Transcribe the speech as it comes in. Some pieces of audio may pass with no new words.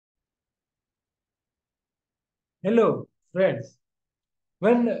Hello, friends.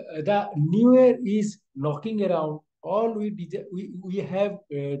 When the new year is knocking around, all we have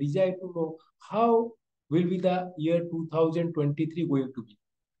desire to know how will be the year 2023 going to be.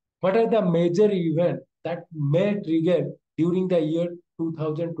 What are the major events that may trigger during the year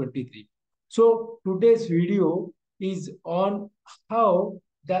 2023? So today's video is on how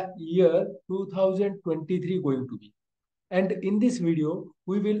the year 2023 going to be. And in this video,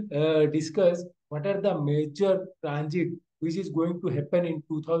 we will discuss what are the major transit which is going to happen in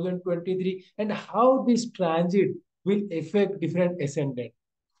 2023 and how this transit will affect different ascendant.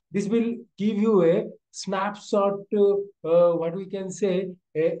 This will give you a snapshot, what we can say,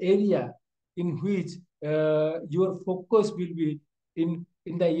 area in which your focus will be in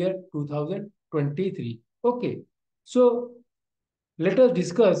the year 2023. Okay, so let us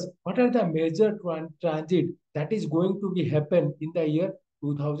discuss what are the major transit that is going to be happen in the year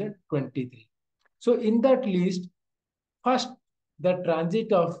 2023. So in that list, first, the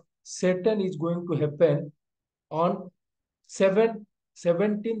transit of Saturn is going to happen on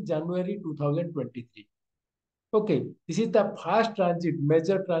 17 January 2023. Okay, this is the first transit,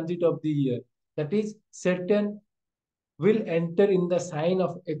 major transit of the year. That is, Saturn will enter in the sign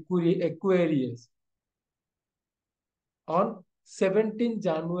of Aquarius on 17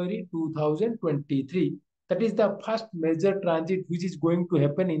 January 2023. That is the first major transit which is going to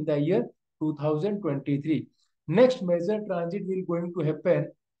happen in the year 2023. Next major transit will going to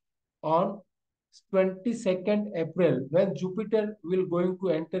happen on 22nd April when Jupiter will going to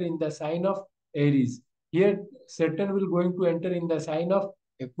enter in the sign of Aries. Here Saturn will going to enter in the sign of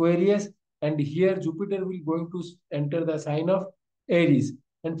Aquarius, and here Jupiter will going to enter the sign of Aries.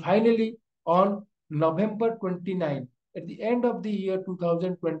 And finally on November 29, at the end of the year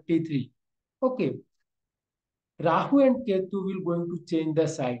 2023, okay, Rahu and Ketu will going to change the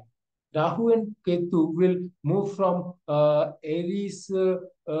sign. Rahu and Ketu will move from Aries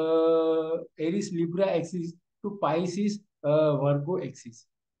Libra axis to Pisces Virgo axis.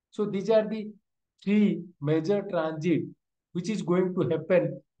 So these are the three major transit which is going to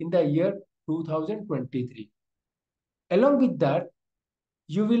happen in the year 2023. Along with that,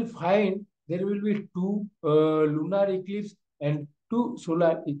 you will find there will be two lunar eclipse and two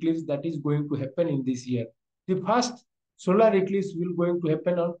solar eclipse that is going to happen in this year. The first solar eclipse will going to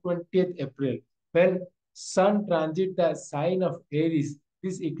happen on 20th April when Sun transit the sign of Aries.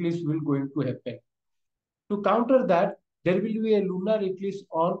 This eclipse will going to happen. To counter that, there will be a lunar eclipse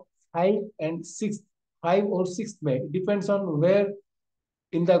on 5 and 6th, 5 or 6th May. It depends on where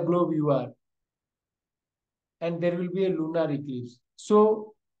in the globe you are, and there will be a lunar eclipse.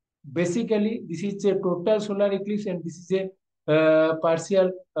 So basically, this is a total solar eclipse and this is a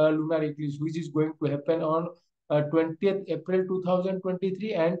partial lunar eclipse, which is going to happen on 20th April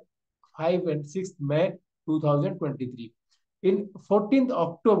 2023 and 5 and 6th May 2023. In 14th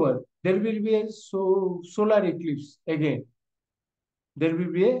October, there will be a solar eclipse again. There will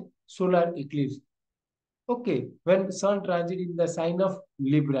be a solar eclipse. Okay, when Sun transit in the sign of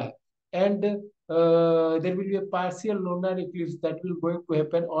Libra, and there will be a partial lunar eclipse that will going to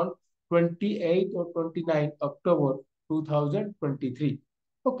happen on 28th or 29th October 2023.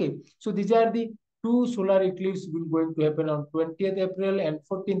 Okay, so these are the two solar eclipses will going to happen on 20th April and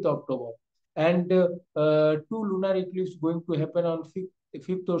 14th October, and two lunar eclipses going to happen on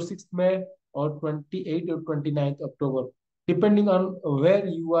 5th or 6th May or 28th or 29th October. Depending on where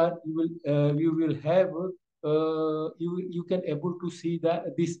you are, you will have you can able to see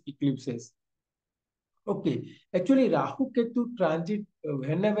these eclipses. Okay, actually Rahu Ketu transit,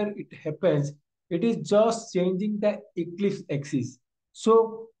 whenever it happens, it is just changing the eclipse axis.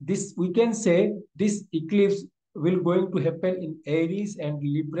 So this we can say this eclipse will going to happen in Aries and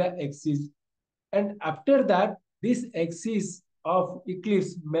Libra axis, and after that this axis of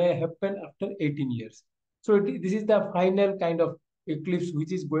eclipse may happen after 18 years. So this is the final kind of eclipse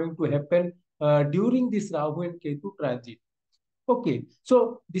which is going to happen during this Rahu and Ketu transit. Okay,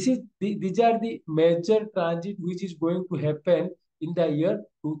 so these are the major transit which is going to happen in the year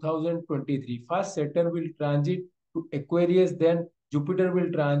 2023. First, Saturn will transit to Aquarius, then Jupiter will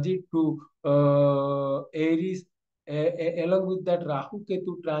transit to Aries. Along with that, Rahu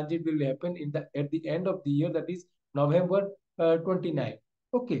Ketu transit will happen at the end of the year, that is November 29.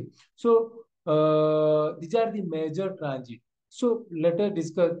 Okay, so these are the major transit. So let us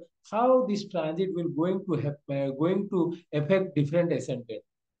discuss how this transit will going to affect different ascendant.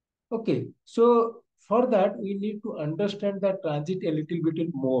 Okay, so for that we need to understand the transit a little bit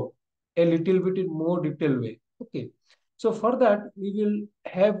in more detailed way. Okay, so for that we will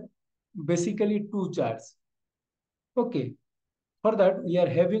have basically two charts. Okay, for that we are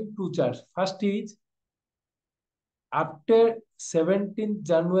having two charts. First is after 17th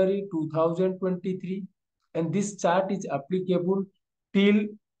January 2023, and this chart is applicable till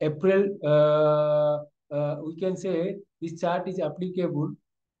April. We can say this chart is applicable.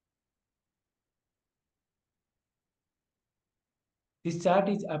 This chart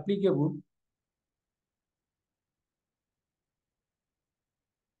is applicable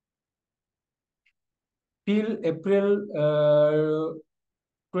till April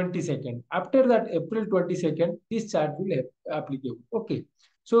 22nd. After that, April 22nd, this chart will have applicable. Okay.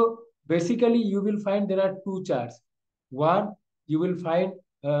 So basically, you will find there are two charts. One, you will find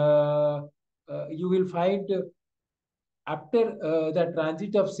uh, after the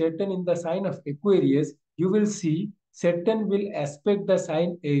transit of Saturn in the sign of Aquarius, you will see Saturn will aspect the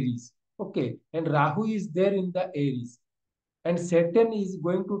sign Aries. Okay, and Rahu is there in the Aries, and Saturn is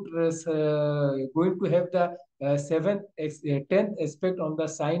going to have the tenth aspect on the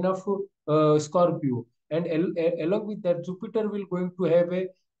sign of Scorpio, and along with that, Jupiter will going to have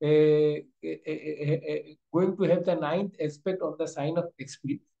going to have the ninth aspect on the sign of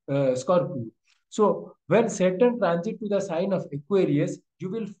Scorpio. So when Saturn transit to the sign of Aquarius, you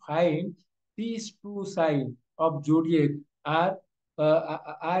will find these two signs of zodiac are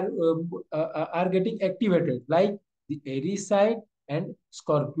getting activated, like the Aries sign and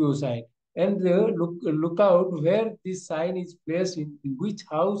Scorpio sign. And look out where this sign is placed in which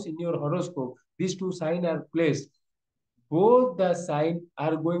house in your horoscope. These two signs are placed. Both the sign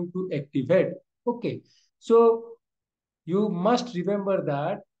are going to activate. Okay, so you must remember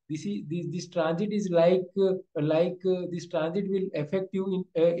that this transit is this transit will affect you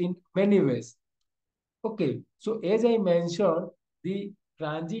in many ways. Okay, so as I mentioned, the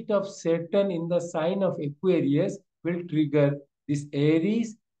transit of Saturn in the sign of Aquarius will trigger this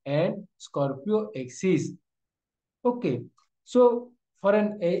Aries and Scorpio axis. Okay, so for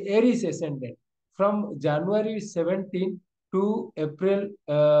an Aries ascendant from January 17 to April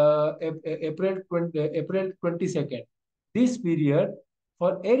 22nd, this period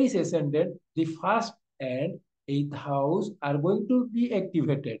for Aries ascendant, the first and eighth house are going to be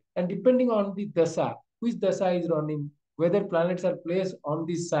activated, and depending on the dasa, which dasa is running, whether planets are placed on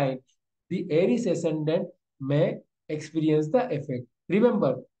this sign, the Aries ascendant may experience the effect.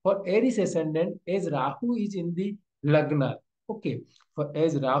 Remember, for Aries ascendant, as Rahu is in the Lagna. Okay, for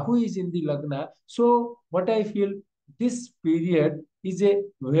as Rahu is in the Lagna, so what I feel, this period is a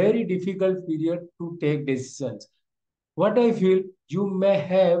very difficult period to take decisions. What I feel, you may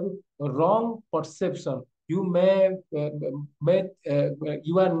have a wrong perception. You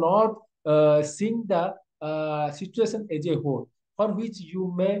you are not seeing the situation as a whole, for which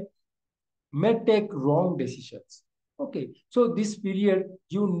you may take wrong decisions. Okay, so this period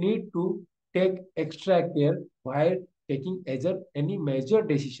you need to take extra care while taking any major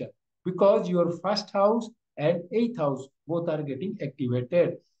decision, because your first house and eighth house both are getting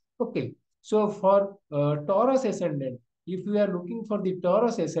activated. Okay, so for Taurus ascendant, if you are looking for the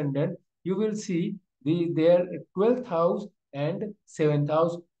Taurus ascendant, you will see their 12th house and 7th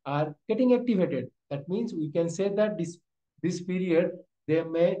house are getting activated. That means we can say that this period they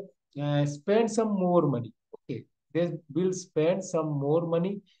may spend some more money. Okay, they will spend some more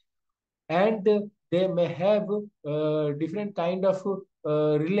money, and they may have different kind of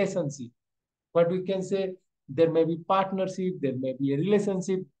relationship. But we can say there may be partnership, there may be a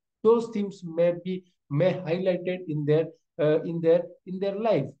relationship. Those things may highlighted in their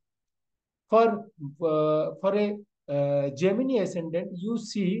life. For a Gemini ascendant, you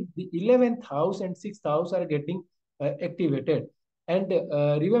see the 11th house and 6th house are getting activated. And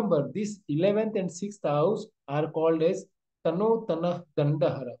remember, this 11th and 6th house are called as Tano Tanah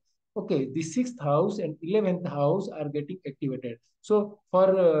Dandahara. Okay, the 6th house and 11th house are getting activated. So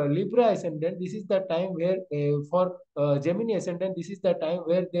for Libra ascendant, this is the time where, for Gemini ascendant, this is the time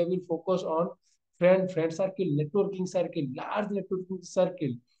where they will focus on friend circle, networking circle, large networking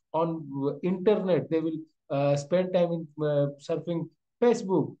circle on internet. They will spend time in surfing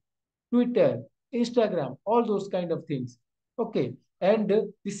Facebook, Twitter, Instagram, all those kind of things. Okay, and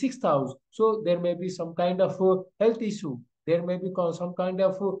the sixth house, so there may be some kind of health issue, there may be some kind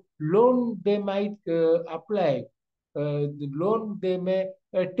of loan they might apply, the loan they may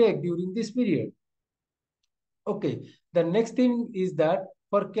take during this period. Okay, the next thing is that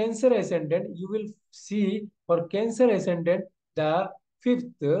for Cancer ascendant, you will see for Cancer ascendant, the fifth,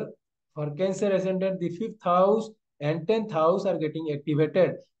 for Cancer ascendant, the fifth house and 10th house are getting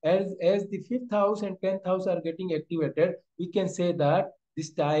activated. As the fifth house and 10th house are getting activated, we can say that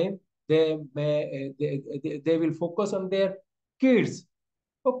this time they will focus on their kids.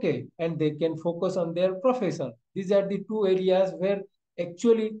 Okay, and they can focus on their profession. These are the two areas where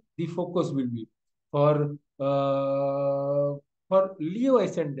actually the focus will be. For for Leo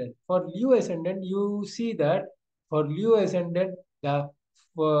ascendant, you see that for Leo ascendant, the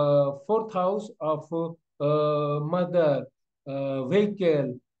fourth house of mother,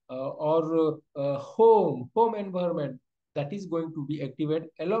 vehicle, or home environment, that is going to be activated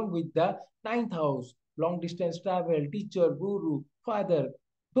along with the ninth house, long distance travel, teacher, guru, father.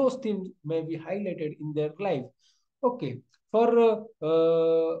 Those things may be highlighted in their life. Okay, for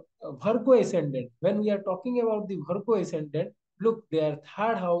Virgo ascendant, when we are talking about the Virgo ascendant, look, their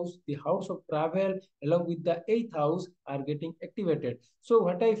third house, the house of travel, along with the eighth house, are getting activated. So,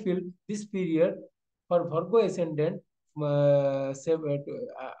 what I feel, this period for Virgo ascendant,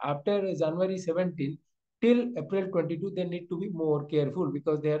 after January 17 till April 22, they need to be more careful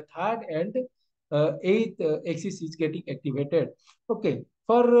because their third and eighth axis is getting activated. Okay,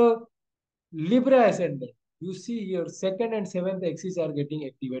 for Libra ascendant, you see your second and seventh axis are getting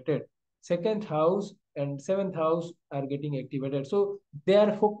activated. Second house and seventh house are getting activated. So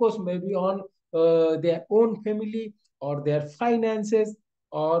their focus may be on their own family or their finances,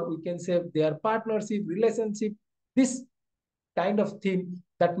 or we can say their partnership, relationship. This kind of thing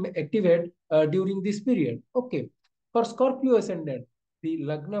that may activate during this period. Okay. For Scorpio ascendant, the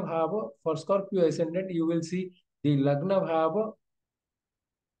Lagna Bhava, for Scorpio ascendant, you will see the Lagna Bhava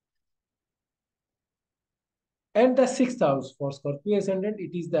and the sixth house. For Scorpio ascendant,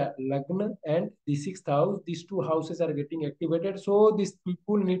 it is the Lagna and the sixth house. These two houses are getting activated. So these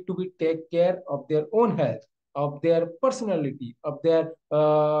people need to be take care of their own health, of their personality, of their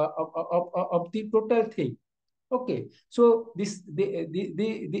of the total thing. Okay, so this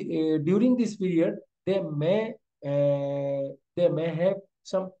during this period they may have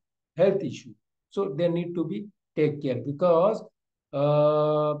some health issue, so they need to be take care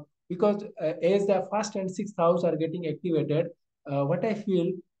uh, because as the first and sixth house are getting activated, what I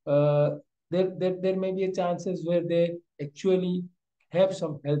feel, there may be a chances where they actually have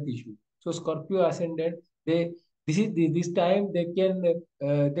some health issue. So Scorpio ascendant, they this time they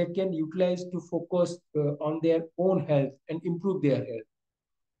can utilize to focus on their own health and improve their health.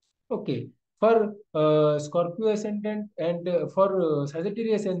 Okay. For Scorpio ascendant and for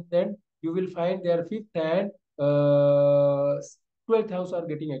Sagittarius ascendant, you will find their fifth and 12th house are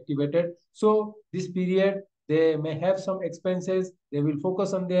getting activated. So this period, they may have some expenses. They will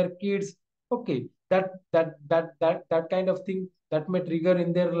focus on their kids. Okay. That kind of thing that may trigger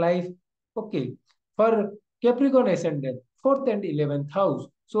in their life. Okay. For Capricorn ascendant, fourth and 11th house.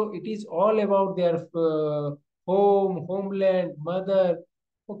 So it is all about their homeland, mother,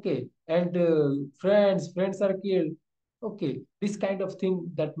 okay, and friends circle, okay, this kind of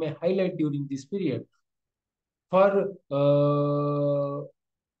thing that may highlight during this period. For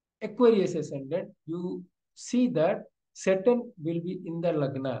Aquarius ascendant, you see that Saturn will be in the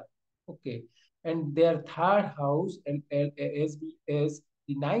Lagna, okay, and their third house and as well as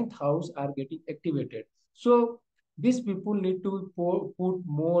the ninth house are getting activated. So these people need to put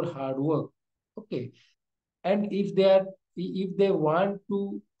more hard work, okay, and if they want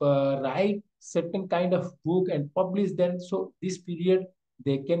to write certain kind of book and publish them, so this period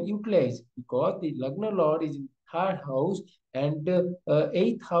they can utilize because the Lagna Lord is in third house and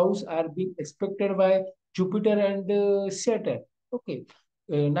eighth house are being expected by Jupiter and Saturn. Okay,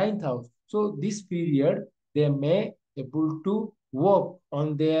 ninth house. So this period they may able to work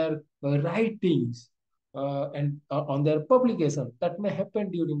on their writings and on their publication that may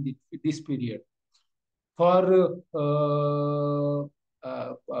happen during this period. For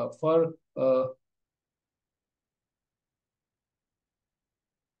for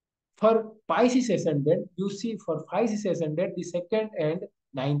For Pisces ascendant, you see for Pisces ascendant, the second and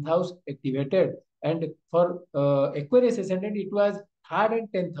ninth house activated. And for Aquarius ascendant, it was third and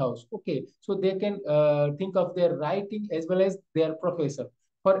 10th house. Okay, so they can think of their writing as well as their profession.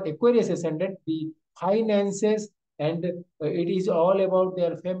 For Aquarius ascendant, the finances and it is all about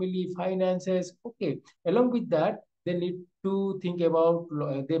their family finances. Okay, along with that, they need to think about,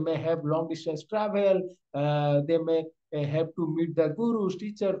 they may have long distance travel, they may have to meet the gurus,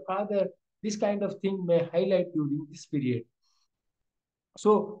 teacher, father. This kind of thing may highlight during this period.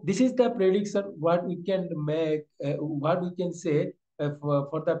 So this is the prediction what we can make, what we can say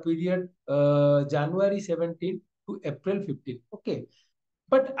for the period January 17 to April 15. Okay.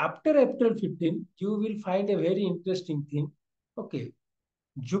 But after April 15, you will find a very interesting thing. Okay.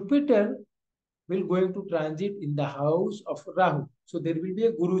 Jupiter will going to transit in the house of Rahu. So there will be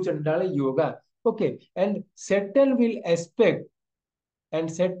a Guru Chandala Yoga. Okay. And Saturn will aspect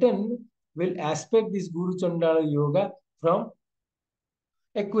this Guru Chandala Yoga from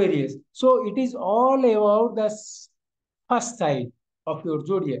Aquarius. So it is all about the first side. of your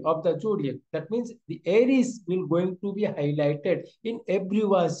zodiac, of the zodiac. That means the Aries will going to be highlighted in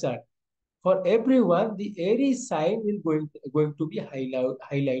everyone's chart. For everyone, the Aries sign will going to be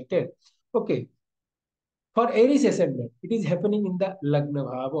highlighted. Okay. For Aries ascendant, it is happening in the Lagna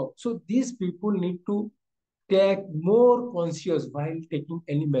Bhava. So these people need to take more conscious while taking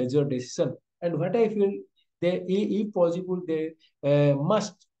any major decision. And what I feel, they, if possible, they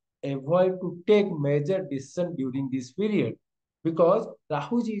must avoid to take major decision during this period, because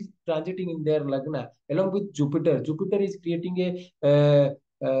Rahu is transiting in their Lagna along with Jupiter. Jupiter is creating a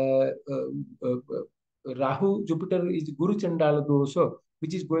Rahu, Jupiter is Guru Chandala dosha,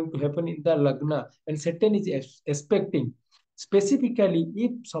 which is going to happen in the Lagna, and Saturn is expecting. Specifically,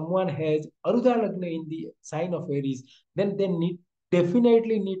 if someone has Arudha Lagna in the sign of Aries, then they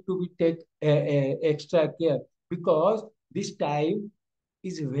definitely need to be take extra care, because this time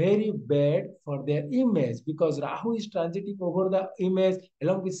is very bad for their image, because Rahu is transiting over the image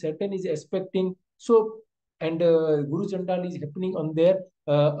along with Saturn is expecting. So, and Guru Chandal is happening on their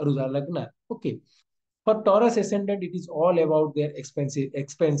Arudha Lagna. Okay. For Taurus ascendant, it is all about their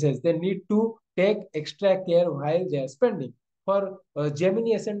expenses. They need to take extra care while they are spending. For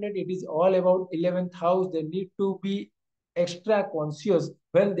Gemini ascendant, it is all about 11th house. They need to be extra conscious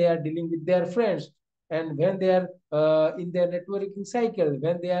when they are dealing with their friends, and when they are in their networking cycle,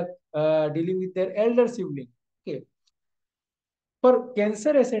 when they are dealing with their elder sibling. Okay. For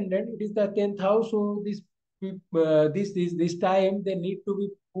Cancer ascendant, it is the 10th house. So this time they need to be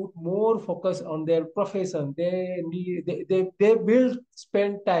put more focus on their profession. They will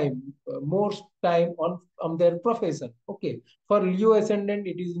spend time, more time on their profession. Okay. For Leo ascendant,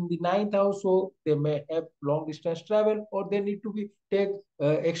 it is in the 9th house, so they may have long distance travel, or they need to be take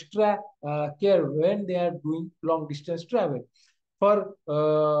extra care when they are doing long distance travel. For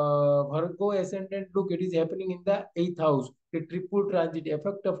Virgo ascendant, look, it is happening in the 8th house. The triple transit,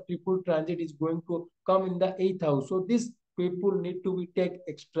 effect of triple transit is going to come in the 8th house. So these people need to be take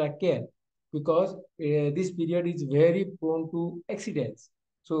extra care, because this period is very prone to accidents.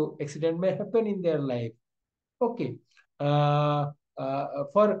 So accident may happen in their life. Okay. For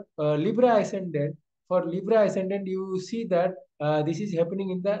Libra ascendant, you see that this is happening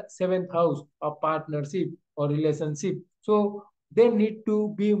in the 7th house of partnership or relationship. So they need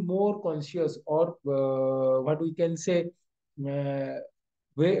to be more conscious, or what we can say, uh,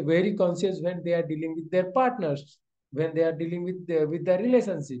 very conscious when they are dealing with their partners, when they are dealing with the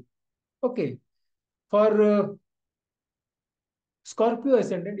relationship. Okay. For Scorpio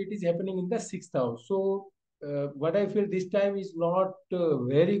ascendant, it is happening in the 6th house. So, what I feel, this time is not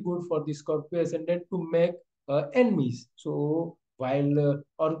very good for the Scorpio ascendant to make enemies. So, while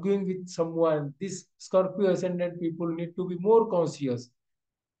arguing with someone, this Scorpio ascendant people need to be more conscious.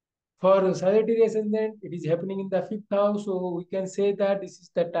 For Sagittarius ascendant, it is happening in the 5th house. So we can say that this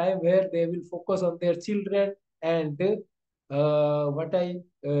is the time where they will focus on their children. And what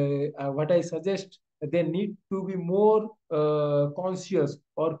I suggest, they need to be more conscious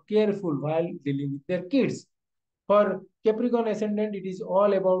or careful while dealing with their kids. For Capricorn ascendant, it is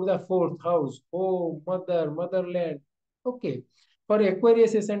all about the 4th house. Oh, motherland. Okay. For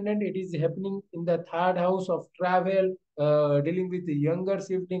Aquarius ascendant, it is happening in the 3rd house of travel, dealing with the younger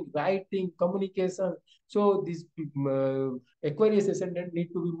sibling, writing, communication. So this Aquarius ascendant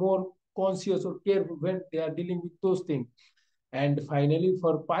need to be more conscious or careful when they are dealing with those things. And finally,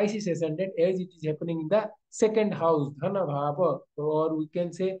 for Pisces ascendant, as it is happening in the 2nd house, Dhana Bhava, or we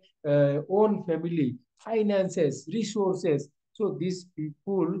can say own family, finances, resources. So these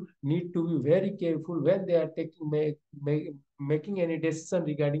people need to be very careful when they are making any decision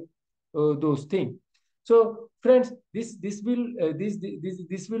regarding those things. So friends, this will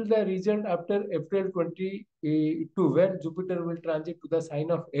the result after April 22, when Jupiter will transit to the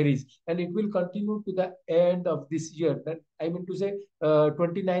sign of Aries, and it will continue to the end of this year. That I mean to say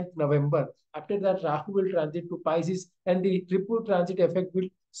 29th November. After that, Rahu will transit to Pisces, and the triple transit effect will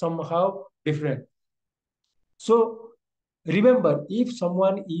somehow different. So remember, if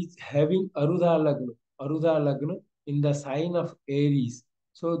someone is having Arudha Lagna in the sign of Aries,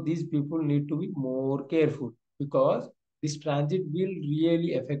 so these people need to be more careful, because this transit will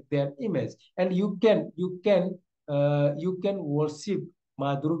really affect their image. And you can worship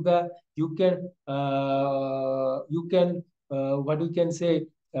Ma Durga. You can what we can say,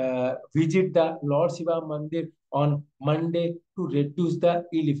 visit the Lord Shiva Mandir on Monday to reduce the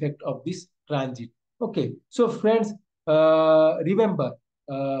ill effect of this transit. Okay, so friends, remember,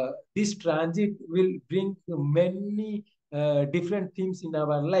 this transit will bring many different themes in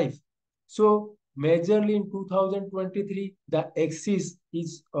our life. So majorly in 2023, the axis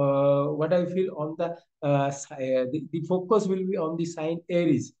is what I feel on the focus will be on the sign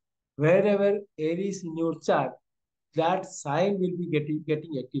Aries. Wherever Aries in your chart, that sign will be getting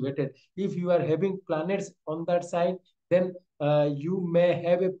activated. If you are having planets on that sign, then you may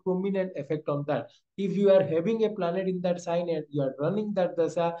have a prominent effect on that. If you are having a planet in that sign and you are running that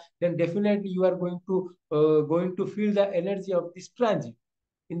dasa, then definitely you are going to feel the energy of this transit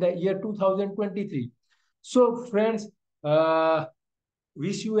in the year 2023. So, friends, uh,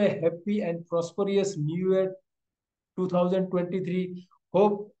 wish you a happy and prosperous New Year 2023.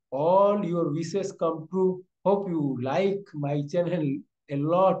 Hope all your wishes come true. Hope you like my channel a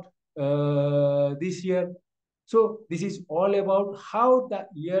lot this year. So this is all about how the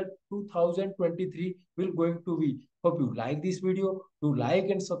year 2023 will going to be. Hope you like this video. Do like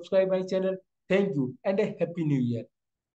and subscribe my channel. Thank you and a happy new year.